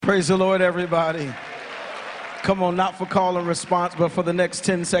Praise the Lord, everybody. Come on, not for call and response, but for the next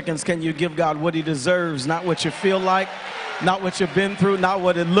 10 seconds, can you give God what he deserves? Not what you feel like, not what you've been through, not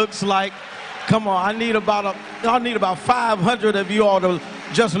what it looks like. Come on, I need about 500 of you all to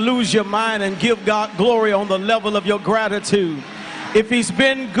just lose your mind and give God glory on the level of your gratitude. If he's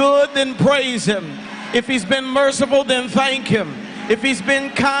been good, then praise him. If he's been merciful, then thank him. If he's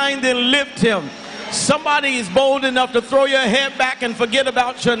been kind, then lift him. Somebody is bold enough to throw your head back and forget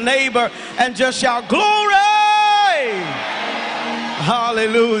about your neighbor and just shout, glory!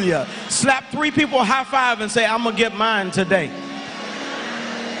 Hallelujah. Slap 3 people high five and say, I'm going to get mine today.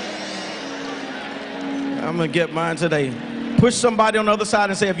 I'm going to get mine today. Push somebody on the other side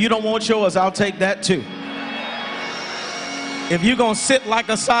and say, if you don't want yours, I'll take that too. If you're going to sit like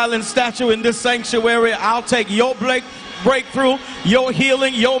a silent statue in this sanctuary, I'll take your breakthrough, your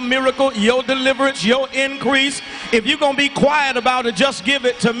healing, your miracle, your deliverance, your increase. If you're going to be quiet about it, just give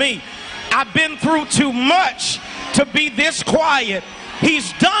it to me. I've been through too much to be this quiet.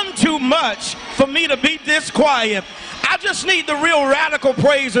 He's done too much for me to be this quiet. I just need the real radical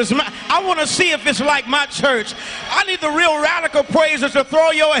praisers. I want to see if it's like my church. I need the real radical praisers to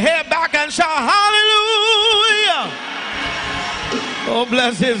throw your head back and shout, hallelujah. Oh,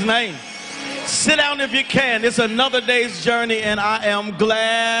 bless his name. Sit down if you can. It's another day's journey, and I am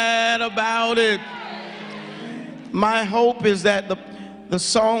glad about it. My hope is that the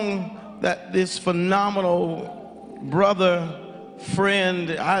song that this phenomenal brother,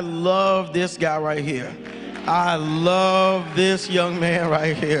 friend, I love this guy right here. I love this young man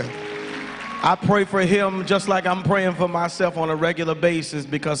right here. I pray for him just like I'm praying for myself on a regular basis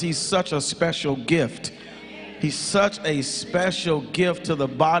because he's such a special gift. He's such a special gift to the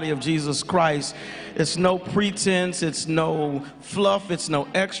body of Jesus Christ. It's no pretense, it's no fluff, it's no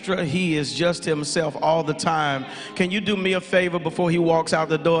extra. He is just himself all the time. Can you do me a favor before he walks out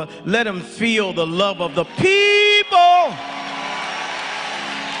the door? Let him feel the love of the people.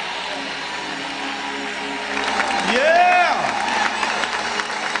 Yeah.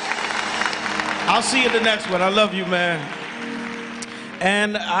 I'll see you at the next one. I love you, man.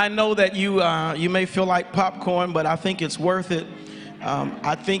 And I know that you may feel like popcorn, but I think it's worth it.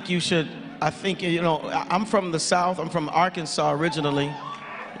 I think you should, I'm from the South. I'm from Arkansas originally.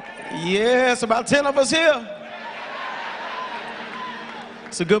 Yes, about 10 of us here.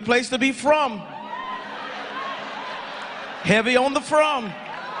 It's a good place to be from. Heavy on the from.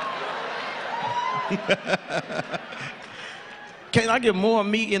 Can I get more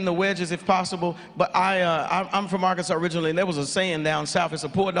meat in the wedges if possible? But I'm from Arkansas originally, and there was a saying down south, it's a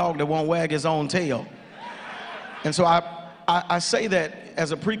poor dog that won't wag his own tail. And so I say that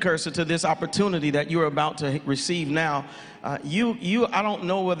as a precursor to this opportunity that you're about to receive now. I don't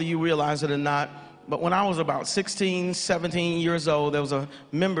know whether you realize it or not, but when I was about 16, 17 years old, there was a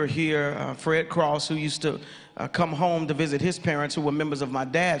member here, Fred Cross, who used to come home to visit his parents who were members of my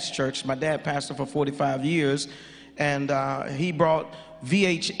dad's church. My dad pastored for 45 years. And he brought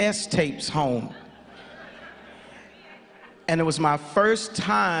VHS tapes home. And it was my first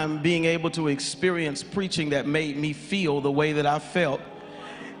time being able to experience preaching that made me feel the way that I felt.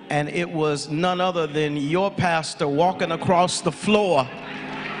 And it was none other than your pastor walking across the floor,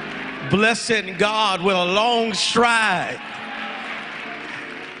 blessing God with a long stride.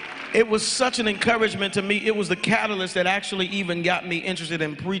 It was such an encouragement to me. It was the catalyst that actually even got me interested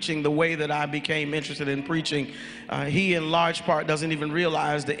in preaching the way that I became interested in preaching. He, in large part, doesn't even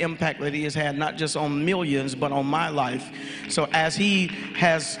realize the impact that he has had, not just on millions, but on my life. So as he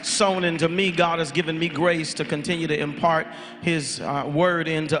has sown into me, God has given me grace to continue to impart his word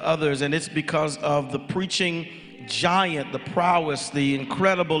into others. And it's because of the preaching giant, the prowess, the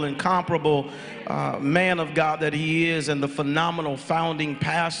incredible, incomparable man of God that he is, and the phenomenal founding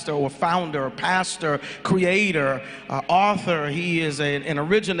pastor or founder, pastor, creator, author. He is an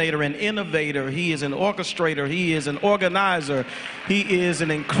originator, an innovator. He is an orchestrator. He is an organizer. He is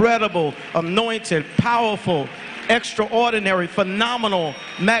an incredible, anointed, powerful, extraordinary, phenomenal,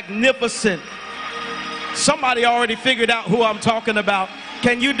 magnificent. Somebody already figured out who I'm talking about.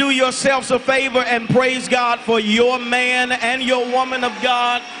 Can you do yourselves a favor and praise God for your man and your woman of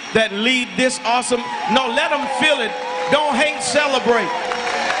God that lead this awesome? No, let them feel it. Don't hate, celebrate.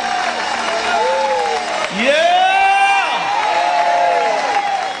 Yeah!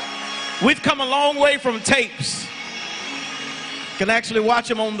 We've come a long way from tapes. Can actually watch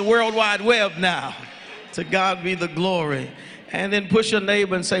them on the World Wide Web now. To God be the glory. And then push your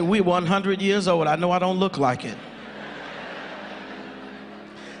neighbor and say, we're 100 years old. I know I don't look like it.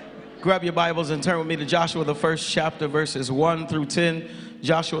 Grab your Bibles and turn with me to Joshua, the 1st chapter, verses 1 through 10.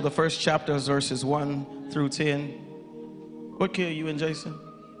 Joshua, the 1st chapter, verses 1 through 10. What key are you in, Jason?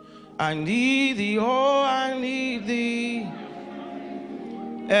 I need thee, oh, I need thee.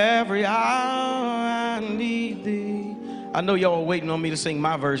 Every hour I need thee. I know y'all are waiting on me to sing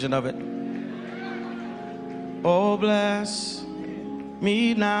my version of it. Oh, bless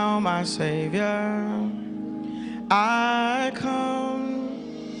me now, my Savior. I come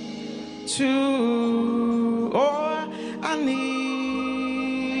to, oh, I need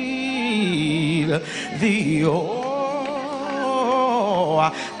thee, oh,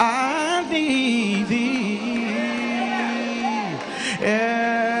 I need thee.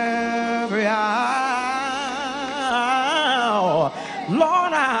 Every hour,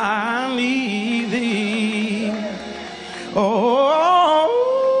 Lord, I need thee. Oh,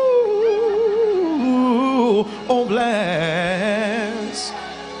 oh,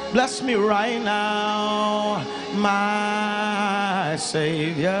 bless me right now, my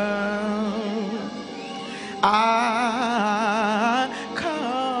Savior. I come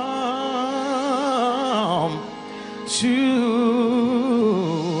to,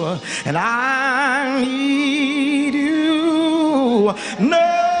 and I need you. No,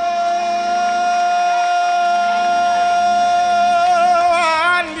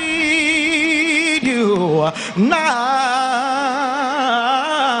 I need you now.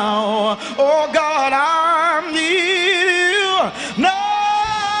 Oh God, I need you now.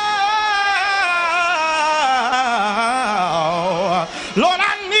 Lord,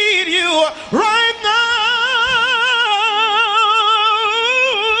 I need you right now.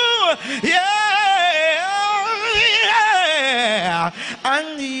 Yeah,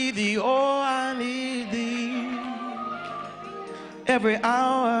 I need thee, oh, I need thee. Every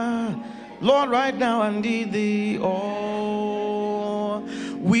hour, Lord, right now I need thee. Oh,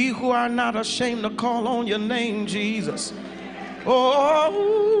 we who are not ashamed to call on your name, Jesus. Oh,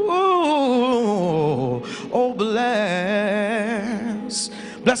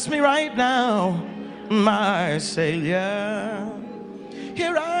 bless me right now, my Savior.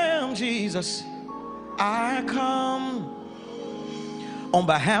 Here I am, Jesus. I come on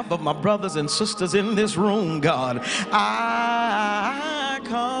behalf of my brothers and sisters in this room, God. I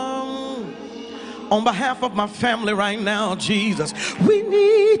come on behalf of my family right now, Jesus. We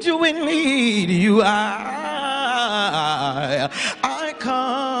need you, we need you. I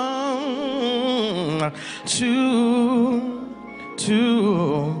come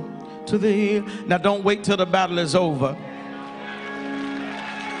to thee. Now don't wait till the battle is over.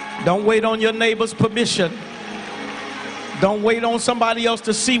 Don't wait on your neighbor's permission. Don't wait on somebody else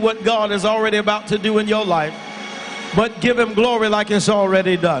to see what God is already about to do in your life. But give him glory like it's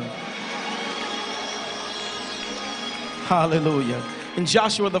already done. Hallelujah. In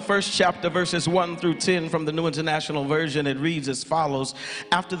Joshua, the first chapter, verses 1 through 10 from the New International Version, it reads as follows.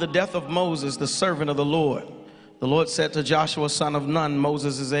 After the death of Moses, the servant of the Lord said to Joshua, son of Nun,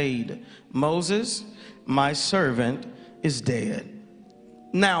 Moses' aide, Moses, my servant, is dead.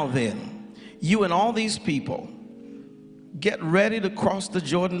 Now then, you and all these people, get ready to cross the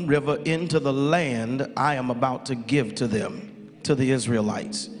Jordan River into the land I am about to give to them, to the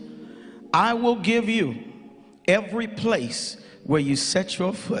Israelites. I will give you every place where you set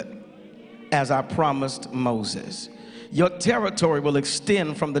your foot, as I promised Moses. Your territory will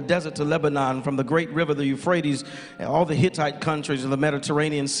extend from the desert to Lebanon, from the great river, the Euphrates, and all the Hittite countries of the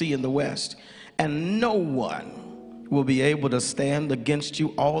Mediterranean Sea in the west. And no one will be able to stand against you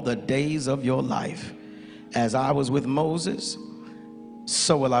all the days of your life. As I was with Moses,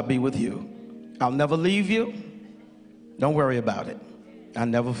 so will I be with you. I'll never leave you. Don't worry about it. I'll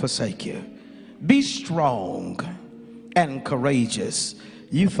never forsake you. Be strong and courageous.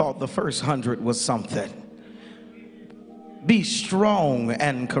 You thought the first 100 was something. Be strong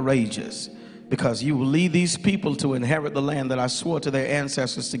and courageous, because you will lead these people to inherit the land that I swore to their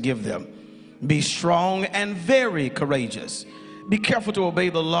ancestors to give them. Be strong and very courageous. Be careful to obey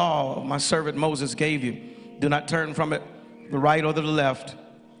the law my servant Moses gave you. Do not turn from it the right or the left,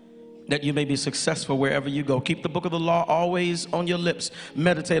 that you may be successful wherever you go. Keep the book of the law always on your lips.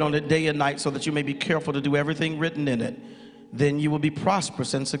 Meditate on it day and night, so that you may be careful to do everything written in it. Then you will be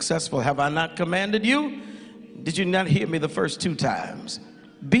prosperous and successful. Have I not commanded you? Did you not hear me the first 2 times?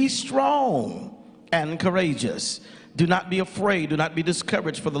 Be strong and courageous. Do not be afraid. Do not be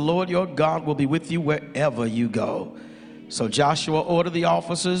discouraged, for the Lord your God will be with you wherever you go. So Joshua ordered the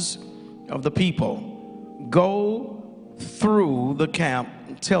officers of the people, go through the camp,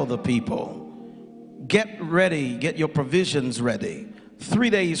 tell the people, get ready, get your provisions ready.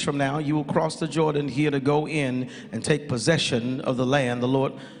 3 days from now, you will cross the Jordan here to go in and take possession of the land the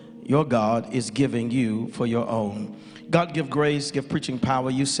Lord your God is giving you for your own. God, give grace, give preaching power.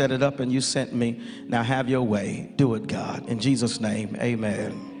 You set it up and you sent me. Now have your way. Do it, God. In Jesus' name,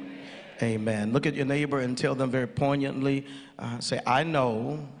 amen. Amen. Look at your neighbor and tell them very poignantly, say, I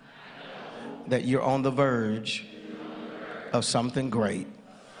know that you're on the verge of something great.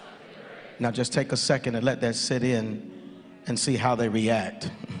 Now just take a second and let that sit in and see how they react.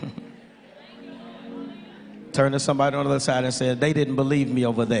 Turn to somebody on the other side and say, they didn't believe me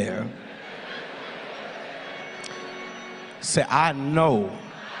over there. Say, I know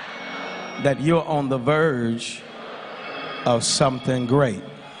that you're on the verge of something great.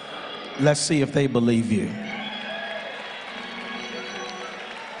 Let's see if they believe you.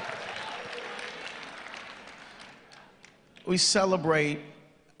 We celebrate,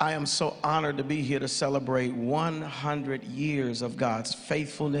 I am so honored to be here to celebrate 100 years of God's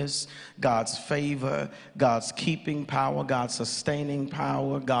faithfulness, God's favor, God's keeping power, God's sustaining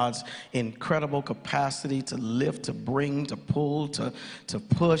power, God's incredible capacity to lift, to bring, to pull, to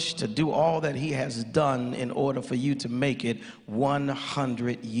push, to do all that he has done in order for you to make it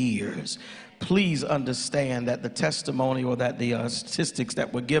 100 years. Please understand that the testimony or that the statistics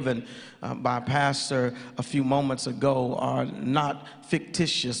that were given by Pastor a few moments ago are not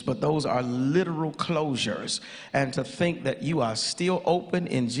fictitious, but those are literal closures. And to think that you are still open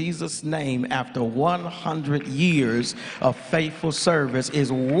in Jesus' name after 100 years of faithful service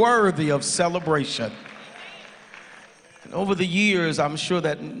is worthy of celebration. Over the years, I'm sure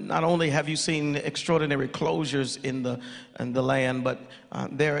that not only have you seen extraordinary closures in the land, but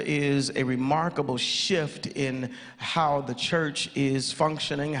there is a remarkable shift in how the church is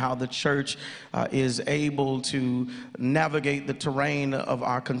functioning, how the church is able to navigate the terrain of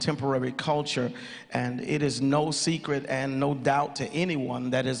our contemporary culture. And it is no secret and no doubt to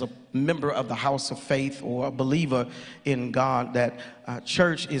anyone that is a member of the house of faith or a believer in God that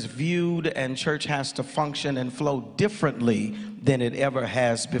church is viewed and church has to function and flow differently than it ever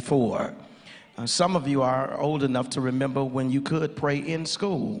has before. Some of you are old enough to remember when you could pray in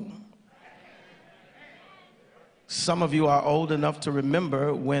school. Some of you are old enough to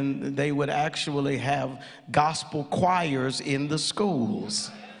remember when they would actually have gospel choirs in the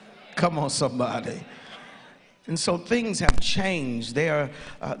schools. Come on, somebody. And so things have changed. There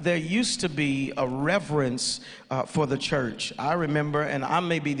used to be a reverence for the church. I remember, and I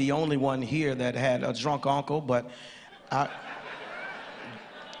may be the only one here that had a drunk uncle, but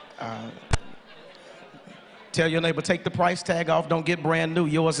tell your neighbor, take the price tag off, don't get brand new.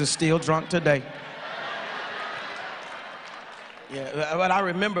 Yours is still drunk today. Yeah, but I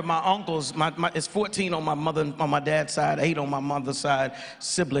remember my uncles, it's 14 on my dad's side, 8 on my mother's side,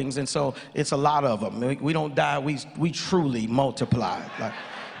 siblings, and so it's a lot of them. We don't die, we truly multiply.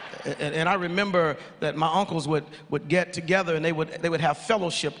 And I remember that my uncles would get together and they would have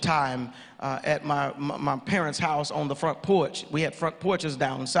fellowship time at my parents' house on the front porch. We had front porches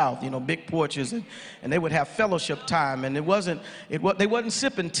down south, big porches, and they would have fellowship time. And they wasn't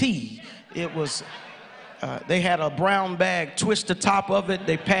sipping tea. It was. They had a brown bag, twist the top of it,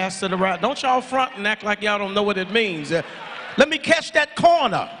 they passed it around. Don't y'all front and act like y'all don't know what it means. Let me catch that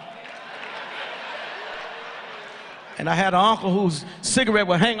corner. And I had an uncle whose cigarette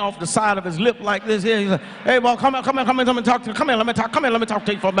would hang off the side of his lip like this. He's like, hey, well, come here, let me talk to you. Come here, let me talk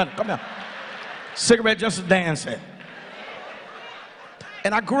to you for a minute. Come here. Cigarette just dancing.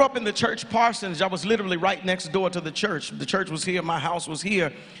 And I grew up in the church parsonage. I was literally right next door to the church. The church was here, my house was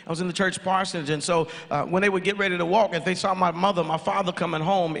here. I was in the church parsonage, and so when they would get ready to walk, if they saw my father coming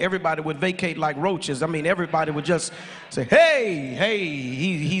home, everybody would vacate like roaches. I mean, everybody would just say, hey,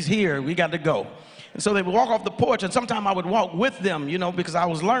 he's here, we got to go. And so they would walk off the porch, and sometimes I would walk with them, because I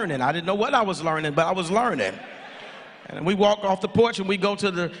was learning. I didn't know what I was learning, but I was learning. And we walk off the porch and we go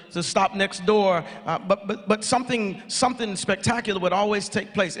to the stop next door. But something spectacular would always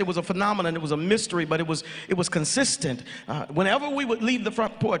take place. It was a phenomenon. It was a mystery, but it was consistent. Whenever we would leave the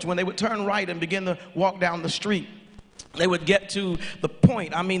front porch, when they would turn right and begin to walk down the street, they would get to the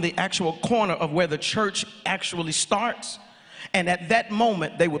point, the actual corner of where the church actually starts. And at that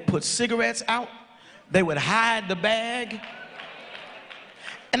moment, they would put cigarettes out. They would hide the bag.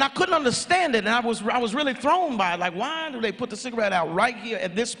 And I couldn't understand it, and I was really thrown by it. Like, why do they put the cigarette out right here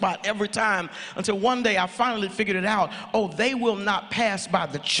at this spot every time? Until one day I finally figured it out. Oh, they will not pass by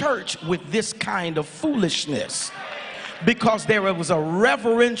the church with this kind of foolishness, because there was a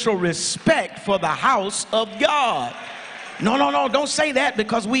reverential respect for the house of God. No, don't say that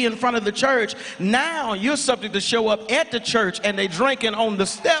because we in front of the church. Now you're subject to show up at the church and they drinking on the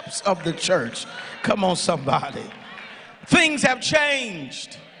steps of the church. Come on, somebody. Things have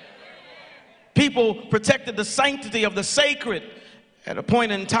changed. People protected the sanctity of the sacred. At a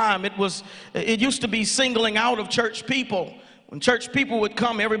point in time, it used to be singling out of church people. When church people would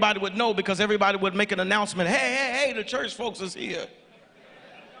come, everybody would know because everybody would make an announcement. Hey, the church folks is here.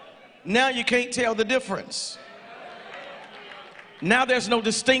 Now you can't tell the difference. Now there's no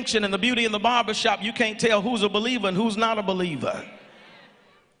distinction in the beauty in the barbershop. You can't tell who's a believer and who's not a believer.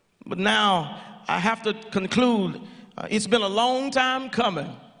 But now I have to conclude, it's been a long time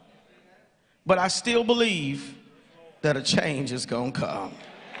coming, but I still believe that a change is going to come.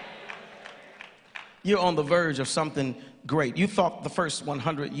 You're on the verge of something great. You thought the first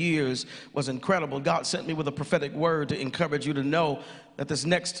 100 years was incredible. God sent me with a prophetic word to encourage you to know that this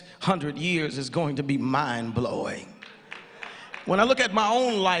next 100 years is going to be mind-blowing. When I look at my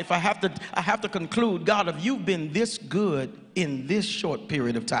own life, I have to conclude, God, if you've been this good in this short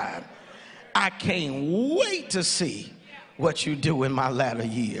period of time, I can't wait to see what you do in my latter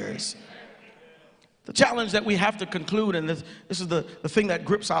years. The challenge that we have to conclude, and this is the thing that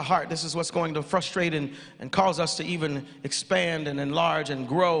grips our heart, this is what's going to frustrate and cause us to even expand and enlarge and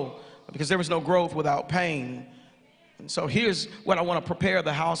grow, because there is no growth without pain. And so here's what I want to prepare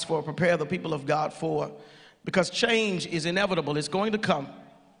the house for, prepare the people of God for, because change is inevitable. It's going to come.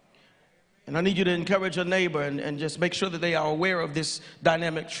 And I need you to encourage your neighbor and just make sure that they are aware of this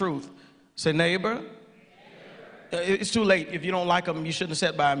dynamic truth. Say, neighbor. It's too late. If you don't like them, you shouldn't have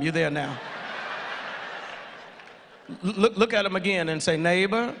sat by them. You're there now. Look at them again and say,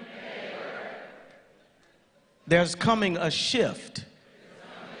 neighbor. There's coming a shift.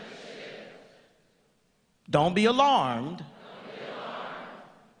 Don't be alarmed,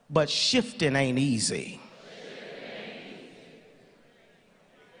 but shifting ain't easy.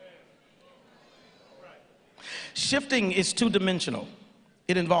 Shifting is two-dimensional.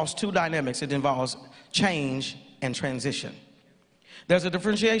 It involves two dynamics. It involves change and transition. There's a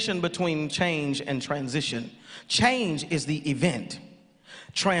differentiation between change and transition. Change is the event.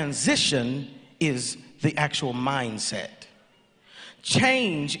 Transition is the actual mindset.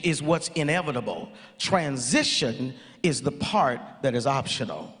 Change is what's inevitable. Transition is the part that is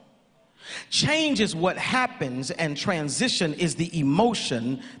optional. Change is what happens, and transition is the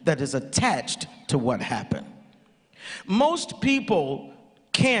emotion that is attached to what happened. Most people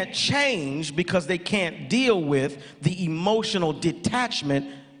can't change because they can't deal with the emotional detachment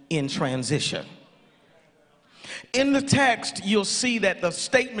in transition. In the text, you'll see that the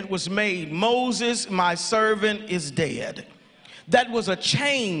statement was made, Moses, my servant, is dead. That was a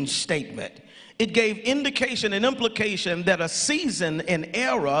change statement. It gave indication and implication that a season, an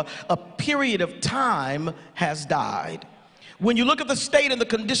era, a period of time has died. When you look at the state and the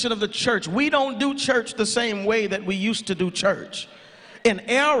condition of the church, we don't do church the same way that we used to do church. An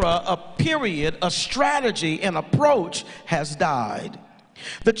era, a period, a strategy, an approach has died.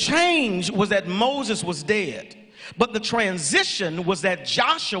 The change was that Moses was dead, but the transition was that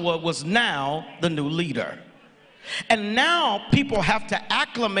Joshua was now the new leader. And now people have to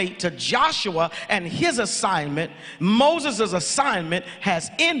acclimate to Joshua and his assignment. Moses' assignment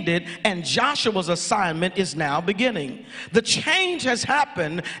has ended and Joshua's assignment is now beginning. The change has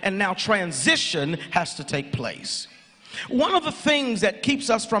happened and now transition has to take place. One of the things that keeps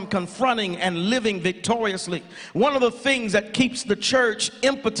us from confronting and living victoriously, one of the things that keeps the church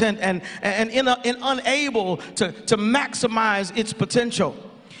impotent and unable to maximize its potential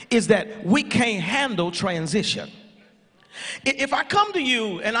is that we can't handle transition. If I come to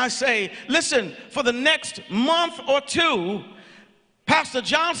you and I say, listen, for the next month or two, Pastor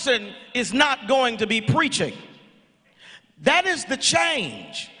Johnson is not going to be preaching. That is the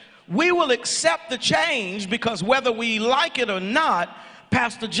change. We will accept the change because whether we like it or not,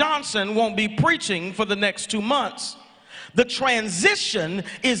 Pastor Johnson won't be preaching for the next 2 months. The transition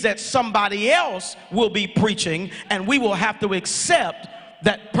is that somebody else will be preaching and we will have to accept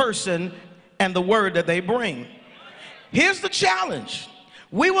that person and the word that they bring. Here's the challenge.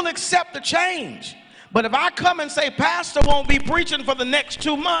 We will accept the change. But if I come and say, Pastor won't be preaching for the next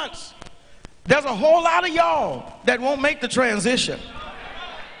 2 months, there's a whole lot of y'all that won't make the transition.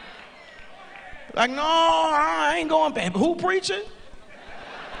 Like, no, I ain't going back. Who preaching?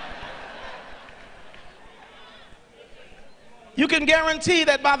 You can guarantee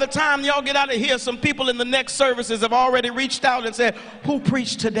that by the time y'all get out of here, some people in the next services have already reached out and said, who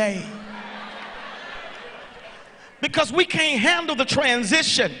preached today? Because we can't handle the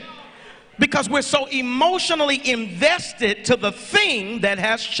transition because we're so emotionally invested to the thing that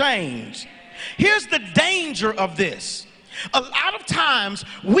has changed. Here's the danger of this. A lot of times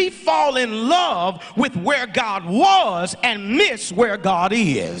we fall in love with where God was and miss where God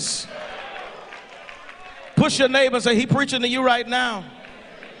is. Push your neighbor and say, he preaching to you right now.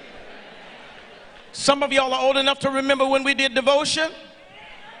 Some of y'all are old enough to remember when we did devotion.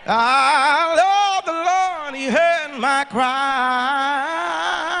 I love the Lord, he heard my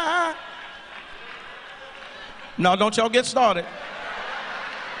cry. No, don't y'all get started.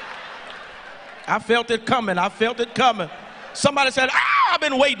 I felt it coming. I felt it coming. Somebody said, I've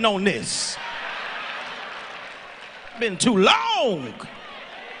been waiting on this. Been too long.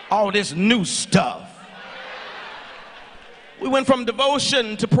 All this new stuff. We went from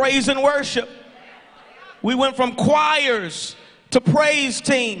devotion to praise and worship. We went from choirs to praise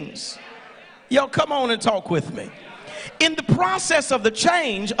teams. Yo, come on and talk with me. In the process of the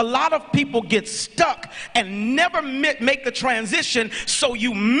change, a lot of people get stuck and never make the transition, so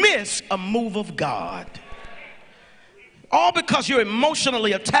you miss a move of God. All because you're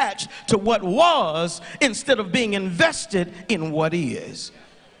emotionally attached to what was instead of being invested in what is.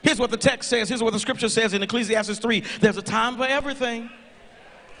 Here's what the text says. Here's what the scripture says in Ecclesiastes 3. There's a time for everything.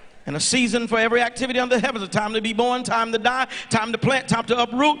 And a season for every activity under the heavens. A time to be born, time to die, time to plant, time to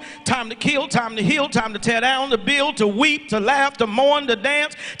uproot, time to kill, time to heal, time to tear down, to build, to weep, to laugh, to mourn, to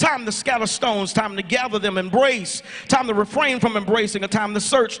dance, time to scatter stones, time to gather them, embrace, time to refrain from embracing, a time to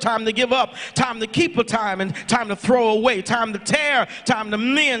search, time to give up, time to keep a time, and time to throw away, time to tear, time to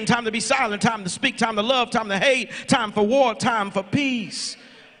mend, time to be silent, time to speak, time to love, time to hate, time for war, time for peace.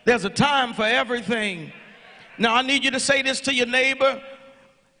 There's a time for everything. Now I need you to say this to your neighbor,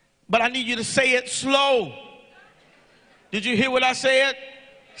 but I need you to say it slow. Did you hear what I said?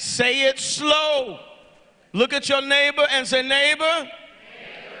 Say it slow. Look at your neighbor and say, neighbor,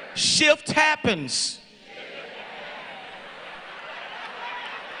 shift happens.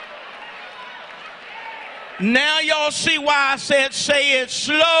 Now y'all see why I said say it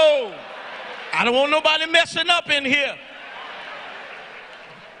slow. I don't want nobody messing up in here.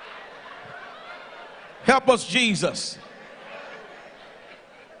 Help us, Jesus.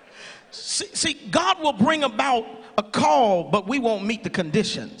 See, God will bring about a call, but we won't meet the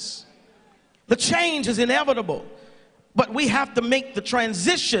conditions. The change is inevitable, but we have to make the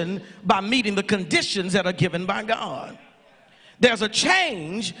transition by meeting the conditions that are given by God. There's a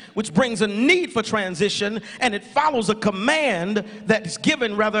change which brings a need for transition, and it follows a command that is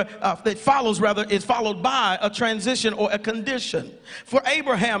given, is followed by a transition or a condition. For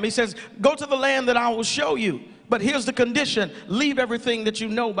Abraham, he says, go to the land that I will show you. But here's the condition: leave everything that you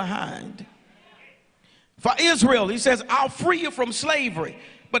know behind. For Israel, he says, I'll free you from slavery.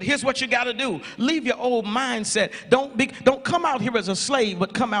 But here's what you got to do: leave your old mindset. Don't come out here as a slave,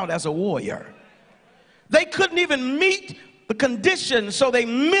 but come out as a warrior. They couldn't even meet the conditions, so they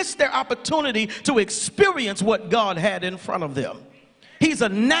missed their opportunity to experience what God had in front of them. He's a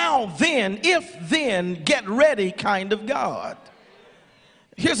now then, if then, get ready kind of God.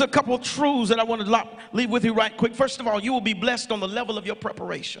 Here's a couple of truths that I want to leave with you right quick. First of all, you will be blessed on the level of your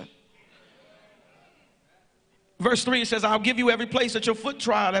preparation. Verse 3 says, I'll give you every place that your foot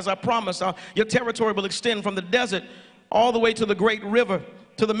trod, as I promised. Your territory will extend from the desert all the way to the great river,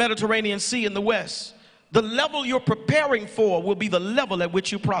 to the Mediterranean Sea in the west. The level you're preparing for will be the level at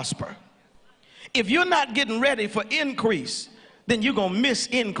which you prosper. If you're not getting ready for increase, then you're going to miss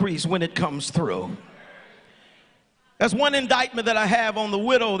increase when it comes through. That's one indictment that I have on the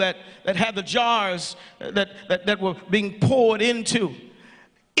widow that had the jars that were being poured into.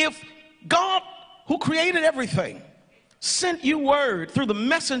 If God, who created everything, sent you word through the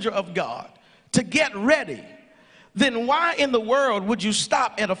messenger of God to get ready, then why in the world would you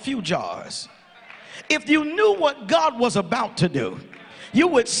stop at a few jars? If you knew what God was about to do, you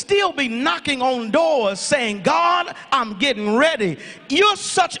would still be knocking on doors saying, God, I'm getting ready. You're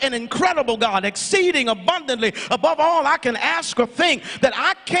such an incredible God, exceeding abundantly above all I can ask or think, that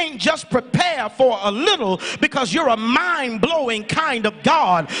I can't just prepare for a little, because you're a mind-blowing kind of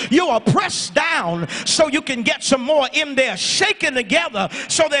God. You are pressed down so you can get some more in there, shaken together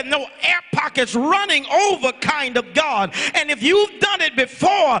so there's no air pockets running over kind of God. And if you've done it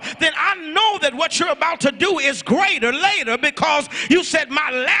before, then I know that what you're about to do is greater later, because you said,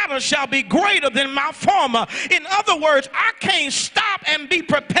 my latter shall be greater than my former. In other words, I can't stop and be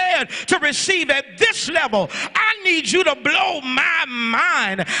prepared to receive at this level. I need you to blow my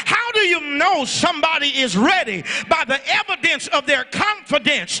mind. How do you know somebody is ready? By the evidence of their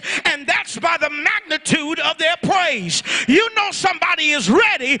confidence, and that's by the magnitude of their praise. You know somebody is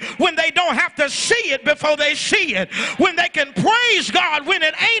ready when they don't have to see it before they see it, when they can praise God when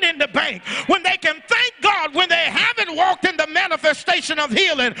it ain't in the bank, when they can thank God when they haven't walked in the manifestation of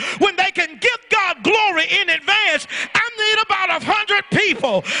healing, when they can give God glory in advance. I need about 100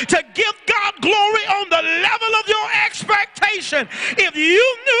 people to give God glory on the level of your expectation. If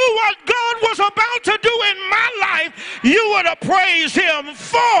you knew what God was about to do in my life, you would have praised him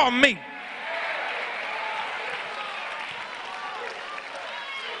for me.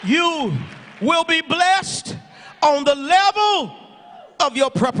 You will be blessed on the level of your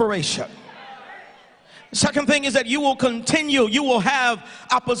preparation. Second thing is that you will continue, you will have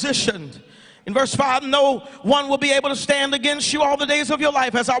opposition. In verse 5, no one will be able to stand against you all the days of your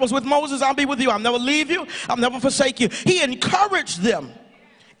life. As I was with Moses, I'll be with you. I'll never leave you. I'll never forsake you. He encouraged them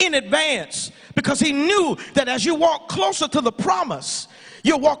in advance because he knew that as you walk closer to the promise,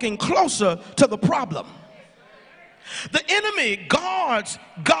 you're walking closer to the problem. The enemy guards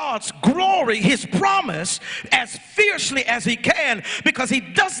God's glory, his promise, as fiercely as he can because he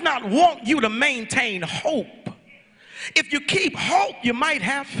does not want you to maintain hope. If you keep hope, you might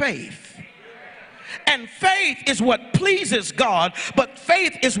have faith. And faith is what pleases God, but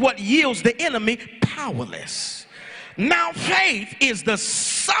faith is what yields the enemy powerless. Now faith is the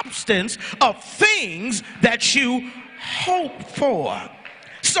substance of things that you hope for.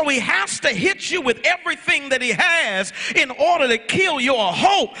 So he has to hit you with everything that he has in order to kill your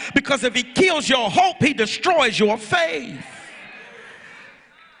hope, because if he kills your hope, he destroys your faith.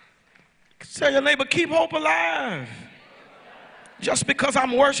 Tell your neighbor, keep hope alive. Just because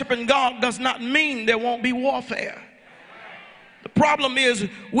I'm worshiping God does not mean there won't be warfare. The problem is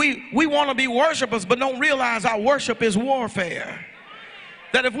we want to be worshipers but don't realize our worship is warfare.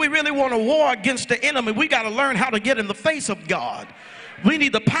 That if we really want to war against the enemy, we got to learn how to get in the face of God. We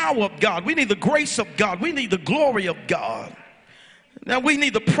need the power of God. We need the grace of God. We need the glory of God. Now we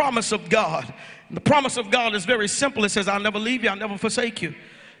need the promise of God. And the promise of God is very simple. It says, I'll never leave you. I'll never forsake you.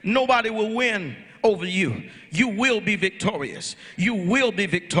 Nobody will win over you. You will be victorious. You will be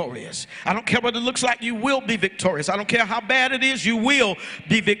victorious. I don't care what it looks like, you will be victorious. I don't care how bad it is, you will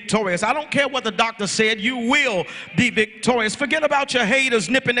be victorious. I don't care what the doctor said, you will be victorious. Forget about your haters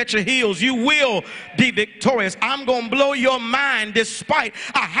nipping at your heels. You will be victorious. I'm going to blow your mind despite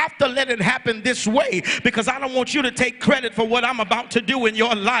I have to let it happen this way because I don't want you to take credit for what I'm about to do in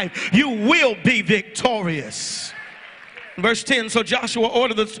your life. You will be victorious. Verse 10, so Joshua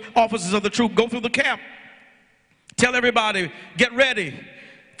ordered the officers of the troop, go through the camp. Tell everybody, get ready.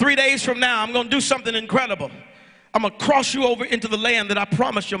 3 days from now, I'm going to do something incredible. I'm going to cross you over into the land that I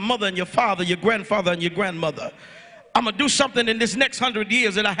promised your mother and your father, your grandfather and your grandmother. I'm going to do something in this next 100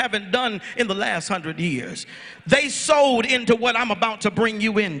 years that I haven't done in the last 100 years. They sowed into what I'm about to bring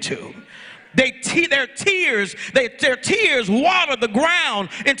you into. Their tears water the ground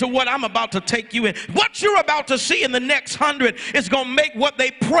into what I'm about to take you in. What you're about to see in the next 100 is going to make what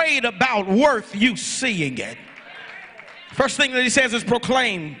they prayed about worth you seeing it. First thing that he says is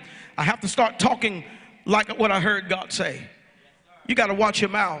proclaim. I have to start talking like what I heard God say. You got to watch your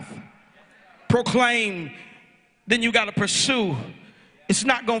mouth. Proclaim. Then you got to pursue. It's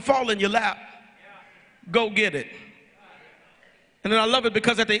not going to fall in your lap. Go get it. And then I love it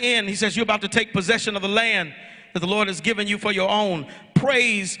because at the end he says you're about to take possession of the land that the Lord has given you for your own.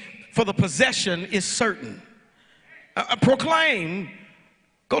 Praise for the possession is certain. Proclaim.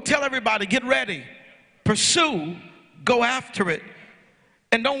 Go tell everybody, get ready. Pursue. Go after it.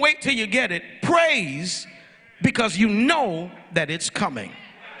 And don't wait till you get it. Praise because you know that it's coming.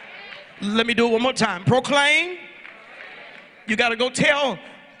 Let me do it one more time. Proclaim. You got to go tell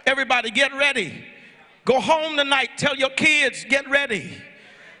everybody, get ready. Go home tonight, tell your kids, get ready.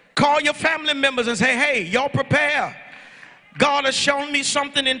 Call your family members and say, hey, y'all prepare. God has shown me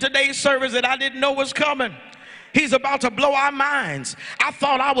something in today's service that I didn't know was coming. He's about to blow our minds. I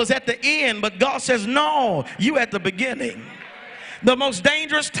thought I was at the end, but God says, no, you at the beginning. The most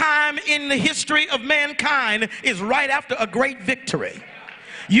dangerous time in the history of mankind is right after a great victory.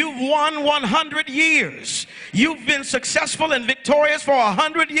 You've won 100 years. You've been successful and victorious for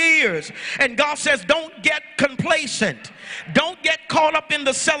 100 years. And God says, don't get complacent. Don't get caught up in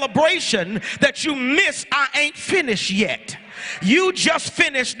the celebration that you miss. I ain't finished yet. You just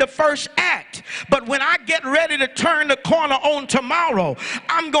finished the first act. But when I get ready to turn the corner on tomorrow,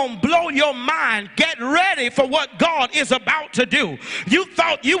 I'm going to blow your mind. Get ready for what God is about to do. You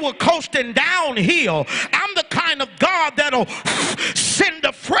thought you were coasting downhill. I'm the kind of God that'll send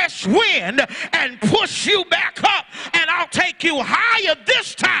a fresh wind and push you back up. And I'll take you higher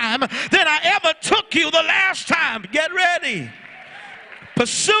this time than I ever took you the last time. Get ready.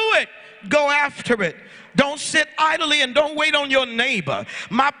 Pursue it. Go after it. Don't sit idly and don't wait on your neighbor.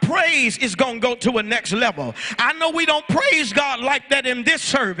 My praise is going to go to a next level. I know we don't praise God like that in this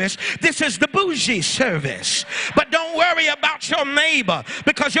service. This is the bougie service. But don't worry about your neighbor,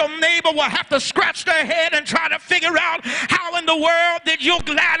 because your neighbor will have to scratch their head and try to figure out how in the world did your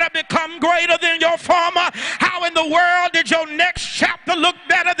latter become greater than your former? How in the world did your next chapter look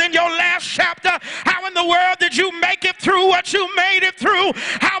better than your last chapter? How in the world did you make it through what you made it through?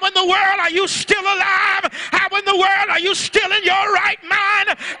 How in the world are you still alive? How in the world are you still in your right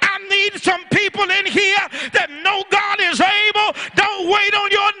mind? I need some people in here that know God is able. Don't wait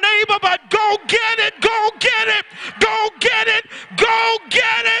on your neighbor, but go get it, go get it, go get it, go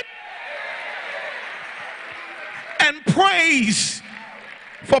get it. praise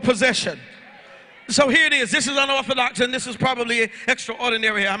for possession. So here it is. This is unorthodox, and this is probably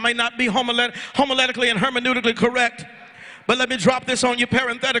extraordinary. I may not be homiletically and hermeneutically correct, but let me drop this on you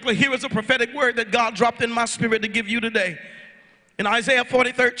parenthetically. Here is a prophetic word that God dropped in my spirit to give you today. In Isaiah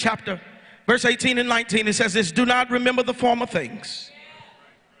 43rd chapter, verse 18 and 19, it says this: do not remember the former things.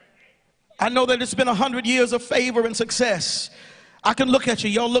 I know that it's been 100 years of favor and success. I can look at you.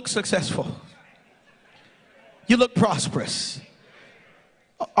 Y'all look successful. You look prosperous.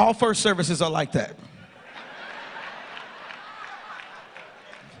 All first services are like that.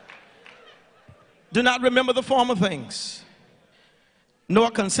 Do not remember the former things, nor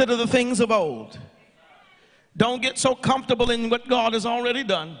consider the things of old. Don't get so comfortable in what God has already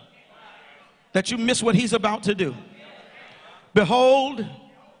done that you miss what he's about to do. Behold,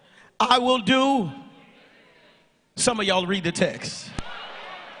 I will do. Some of y'all read the text.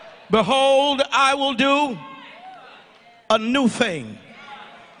 Behold, I will do a new thing.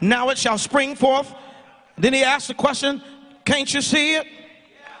 Now it shall spring forth. Then he asked the question, can't you see it?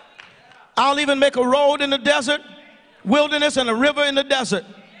 I'll even make a road in the desert, wilderness, and a river in the desert.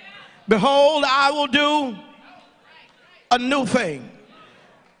 Behold, I will do a new thing.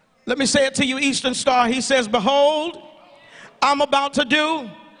 Let me say it to you, Eastern Star. He says, behold, I'm about to do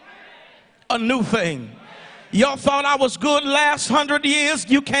a new thing. Y'all thought I was good last 100 years.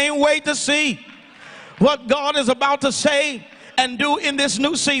 You can't wait to see what God is about to say and do in this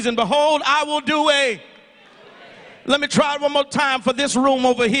new season. Behold, I will do a. Let me try it one more time for this room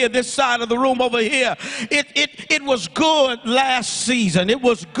over here, this side of the room over here. It was good last season. It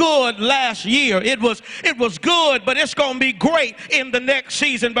was good last year. It was good, but it's going to be great in the next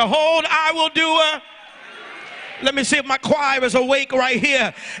season. Behold, I will do a. Let me see if my choir is awake right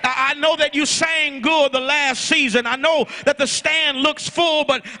here. I know that you sang good the last season. I know that the stand looks full,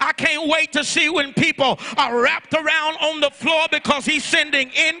 but I can't wait to see when people are wrapped around on the floor because he's sending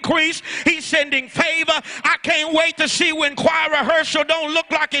increase. He's sending favor. I can't wait to see when choir rehearsal don't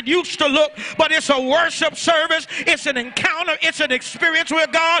look like it used to look, but it's a worship service. It's an encounter. It's an experience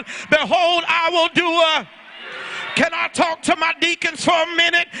with God. Behold, I will do a. Can I talk to my deacons for a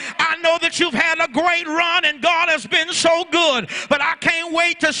minute? I know that you've had a great run and God has been so good, but I can't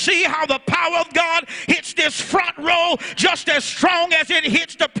wait to see how the power of God hits this front row just as strong as it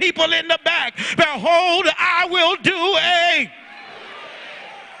hits the people in the back. Behold, I will do a.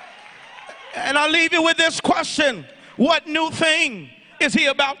 And I'll leave you with this question. What new thing is he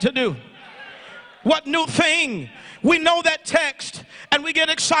about to do? What new thing? We know that text and we get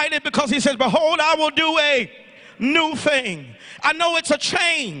excited because he says, behold, I will do a new thing. I know it's a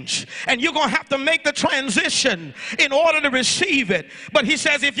change and you're going to have to make the transition in order to receive it. But he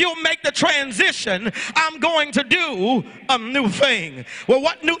says, if you'll make the transition, I'm going to do a new thing. Well,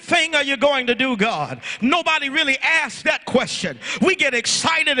 what new thing are you going to do, God? Nobody really asked that question. We get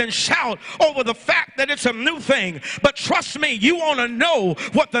excited and shout over the fact that it's a new thing. But trust me, you want to know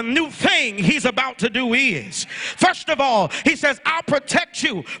what the new thing he's about to do is. First of all, he says, I'll protect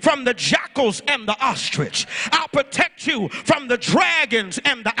you from the jackals and the ostrich. I'll protect you from the dragons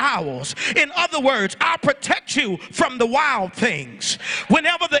and the owls. In other words, I'll protect you from the wild things.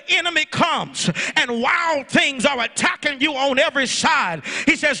 Whenever the enemy comes and wild things are attacking you on every side,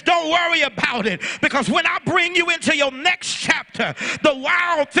 he says, don't worry about it, because when I bring you into your next chapter, the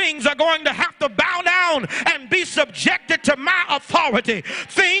wild things are going to have to bow down and be subjected to my authority.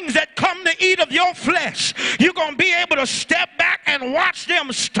 Things that come to eat of your flesh, you're going to be able to step back and watch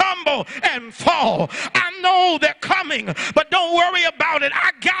them stumble and fall. I know they're coming, but don't worry about it.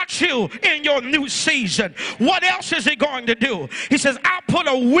 I got you in your new season. What else is he going to do? He says, I'll put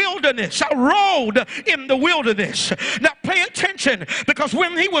a wilderness, a road in the wilderness. Now pay attention, because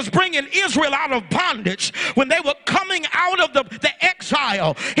when he was bringing Israel out of bondage, when they were coming out of the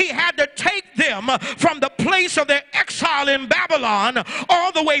exile, he had to take them from the place of their exile in Babylon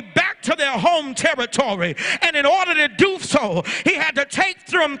all the way back to their home territory. And in order to do so, he had to take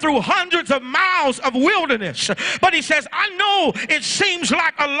them through hundreds of miles of wilderness. But he says, I know it seems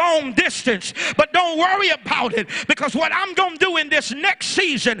like a long distance, but don't worry about it, because what I'm going to do in this next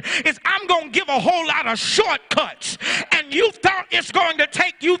season is I'm going to give a whole lot of shortcuts. And you thought it's going to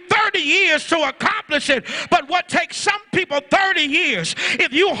take you 30 years to accomplish it, but what takes some people 30 years,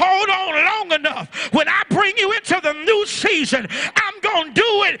 if you hold on long enough, when I bring you into the new season, I'm going to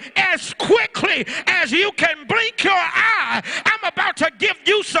do it as quickly as you can blink your eye. I'm about to give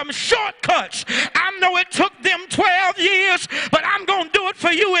you some shortcuts. I know it took them 12 years, but I'm going to do it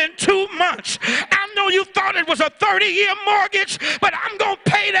for you in 2 months. I know you thought it was a 30-year mortgage, but I'm going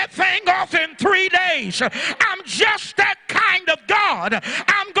to pay that thing off in 3 days. I'm just that kind of God.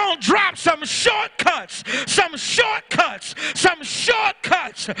 I'm going to drop some shortcuts.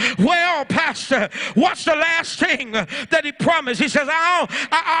 Well, Pastor, what's the last thing that he promised? He says,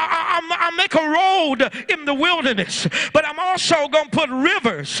 I'll make a road in the wilderness, but I'm also going to put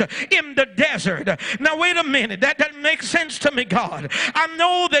rivers in the desert. Now, wait a minute. That doesn't make sense to me, God. I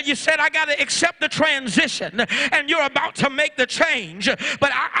know that you said I got to accept the transition, and you're about to make the change,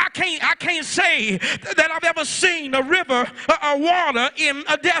 but I can't say that I've ever seen a river or water in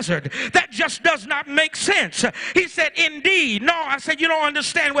a desert. That just does not make sense. He said, indeed. No, I said, you don't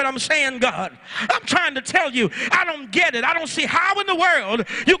understand what I'm saying, God. I'm trying to tell you, I don't get it. I don't see how in the world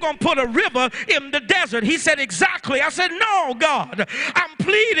you're going to put a river in the desert. He said, exactly. I said, no, God, I'm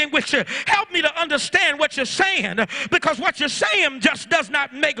pleading with you. Help me to understand what you're saying, because what you're saying just does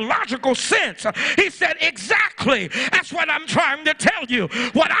not make logical sense. He said, exactly. That's what I'm trying to tell you.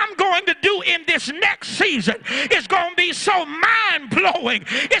 What I'm going to do in this next season is going to be so mind-blowing.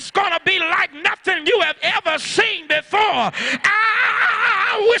 It's going to be like nothing you have ever seen before.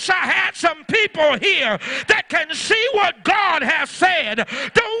 I wish I had some people here that can see what God has said.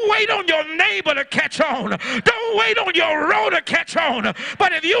 Don't wait on your neighbor to catch on. Don't wait on your row to catch on.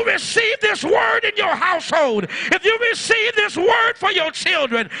 But if you receive this word in your household, if you receive this word for your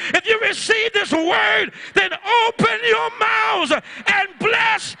children, if you receive this word, then open your mouths and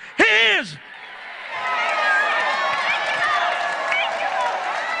bless his.